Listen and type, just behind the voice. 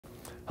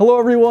Hello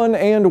everyone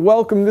and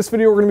welcome. In this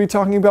video we're going to be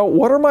talking about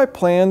what are my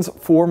plans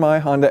for my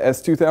Honda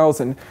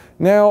S2000.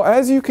 Now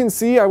as you can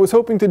see, I was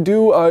hoping to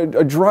do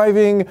a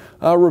driving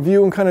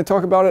review and kind of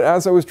talk about it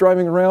as I was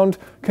driving around.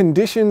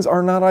 Conditions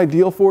are not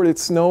ideal for it.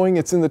 It's snowing,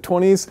 it's in the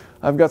 20s.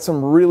 I've got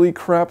some really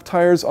crap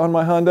tires on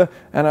my Honda,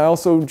 and I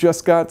also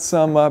just got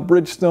some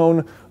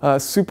Bridgestone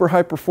super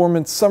high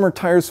performance summer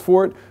tires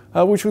for it.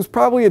 Which was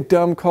probably a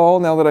dumb call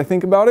now that I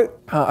think about it.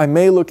 I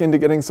may look into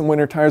getting some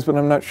winter tires, but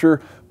I'm not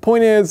sure.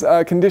 Point is,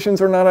 conditions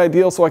are not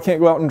ideal, so I can't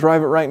go out and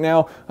drive it right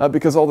now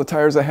because all the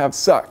tires I have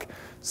suck.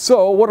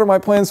 So what are my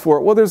plans for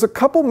it? Well, there's a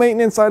couple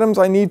maintenance items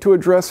I need to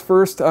address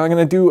first. I'm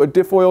going to do a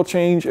diff oil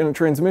change and a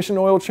transmission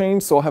oil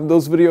change, so I'll have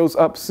those videos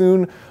up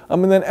soon.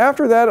 And then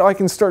after that, I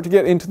can start to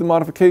get into the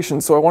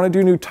modifications. So I want to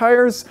do new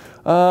tires,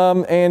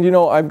 and you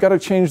know, I've got to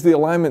change the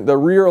alignment. The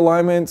rear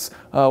alignment's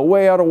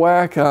way out of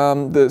whack.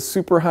 The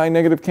super high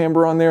negative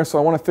camber on there, so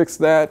I want to fix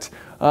that.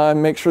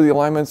 Make sure the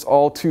alignment's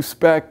all to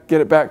spec, get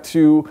it back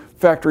to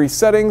factory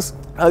settings.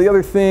 The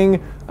other thing,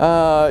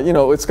 you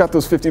know, it's got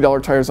those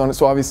 $50 tires on it,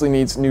 so obviously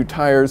needs new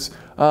tires.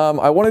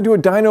 I want to do a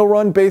dyno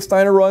run, base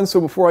dyno run, so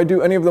before I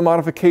do any of the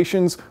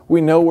modifications, we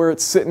know where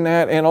it's sitting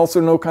at and also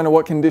know kind of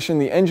what condition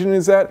the engine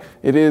is at.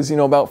 It is, you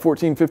know, about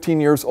 14,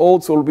 15 years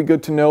old, so it'll be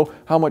good to know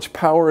how much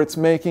power it's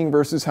making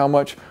versus how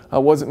much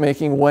was it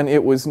making when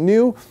it was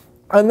new.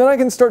 And then I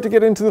can start to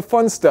get into the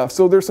fun stuff.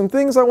 So there's some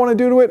things I want to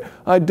do to it.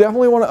 I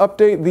definitely want to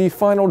update the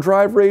final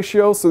drive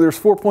ratio. So there's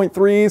 4.3s,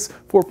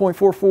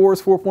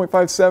 4.44s,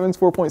 4.57s,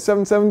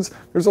 4.77s.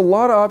 There's a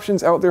lot of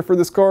options out there for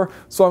this car.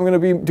 So I'm going to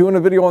be doing a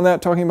video on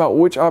that, talking about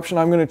which option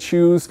I'm going to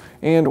choose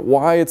and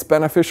why it's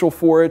beneficial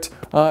for it.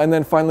 And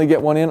then finally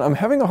get one in. I'm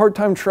having a hard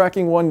time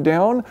tracking one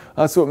down.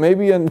 So it may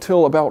be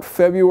until about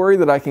February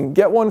that I can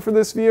get one for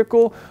this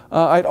vehicle.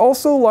 I'd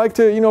also like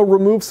to, you know,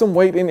 remove some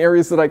weight in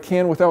areas that I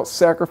can without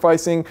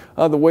sacrificing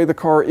the way the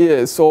car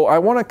is. So I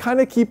want to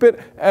kind of keep it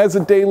as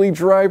a daily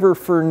driver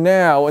for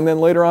now, and then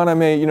later on I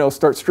may, you know,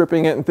 start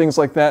stripping it and things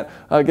like that,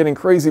 getting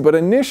crazy. But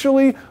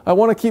initially I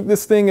want to keep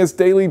this thing as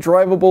daily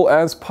drivable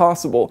as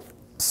possible.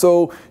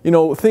 So, you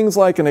know, things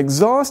like an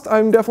exhaust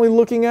I'm definitely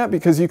looking at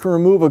because you can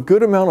remove a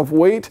good amount of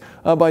weight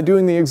by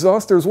doing the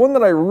exhaust. There's one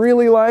that I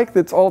really like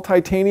that's all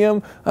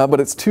titanium, but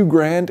it's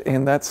 $2,000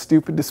 and that's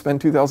stupid to spend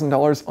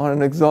 $2,000 on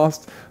an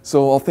exhaust.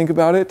 So I'll think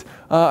about it.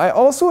 I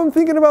also am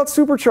thinking about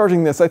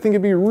supercharging this. I think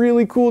it'd be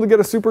really cool to get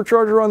a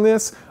supercharger on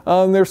this.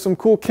 There's some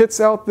cool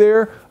kits out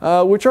there,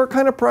 which are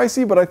kind of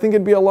pricey, but I think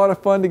it'd be a lot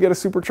of fun to get a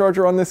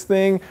supercharger on this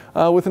thing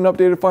with an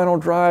updated final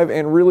drive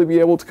and really be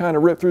able to kind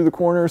of rip through the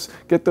corners,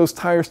 get those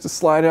tires to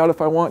slide out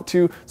if I want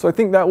to. So I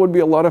think that would be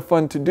a lot of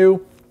fun to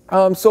do.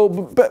 So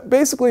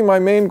basically my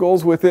main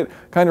goals with it,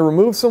 kind of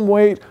remove some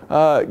weight,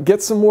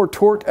 get some more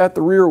torque at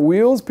the rear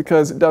wheels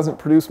because it doesn't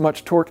produce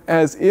much torque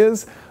as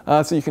is.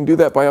 So you can do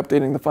that by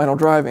updating the final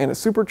drive and a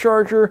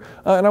supercharger.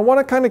 And I want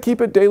to kind of keep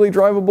it daily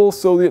drivable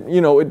so that,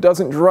 you know, it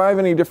doesn't drive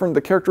any different.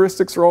 The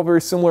characteristics are all very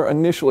similar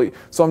initially.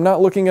 So I'm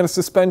not looking at a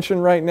suspension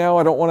right now.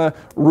 I don't want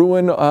to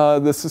ruin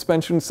the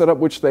suspension setup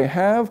which they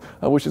have,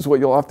 which is what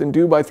you'll often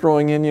do by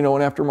throwing in, you know,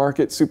 an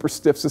aftermarket super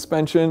stiff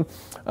suspension.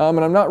 And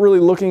I'm not really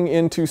looking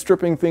into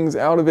stripping things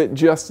out of it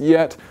just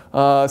yet.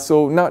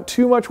 So not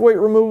too much weight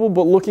removal,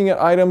 but looking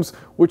at items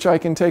which I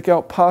can take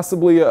out,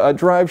 possibly a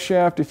drive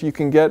shaft if you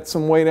can get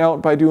some weight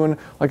out by doing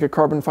like a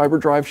carbon fiber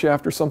drive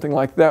shaft or something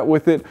like that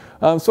with it.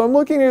 So I'm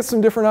looking at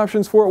some different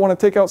options for it. Want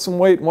to take out some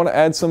weight, want to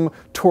add some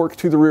torque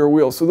to the rear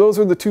wheel. So those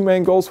are the two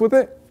main goals with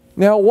it.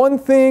 Now, one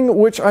thing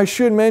which I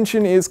should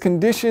mention is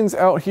conditions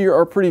out here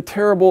are pretty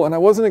terrible, and I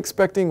wasn't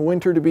expecting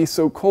winter to be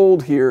so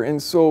cold here.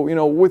 And so, you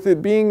know, with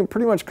it being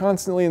pretty much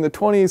constantly in the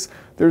 20s,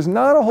 there's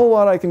not a whole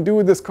lot I can do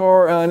with this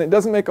car, and it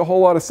doesn't make a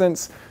whole lot of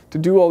sense to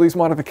do all these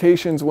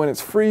modifications when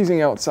it's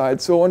freezing outside.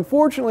 So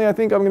unfortunately, I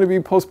think I'm going to be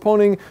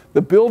postponing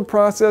the build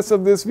process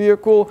of this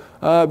vehicle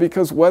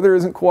because weather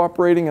isn't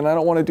cooperating and I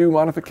don't want to do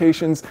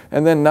modifications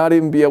and then not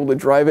even be able to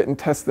drive it and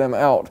test them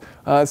out.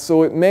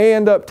 So it may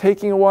end up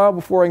taking a while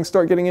before I can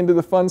start getting into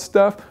the fun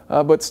stuff,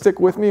 but stick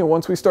with me, and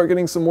once we start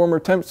getting some warmer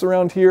temps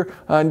around here,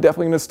 I'm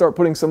definitely going to start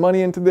putting some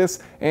money into this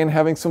and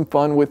having some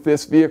fun with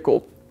this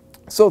vehicle.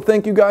 So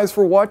thank you guys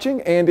for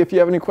watching, and if you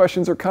have any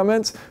questions or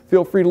comments,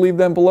 feel free to leave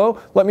them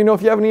below. Let me know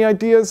if you have any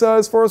ideas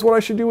as far as what I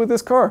should do with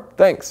this car.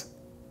 Thanks.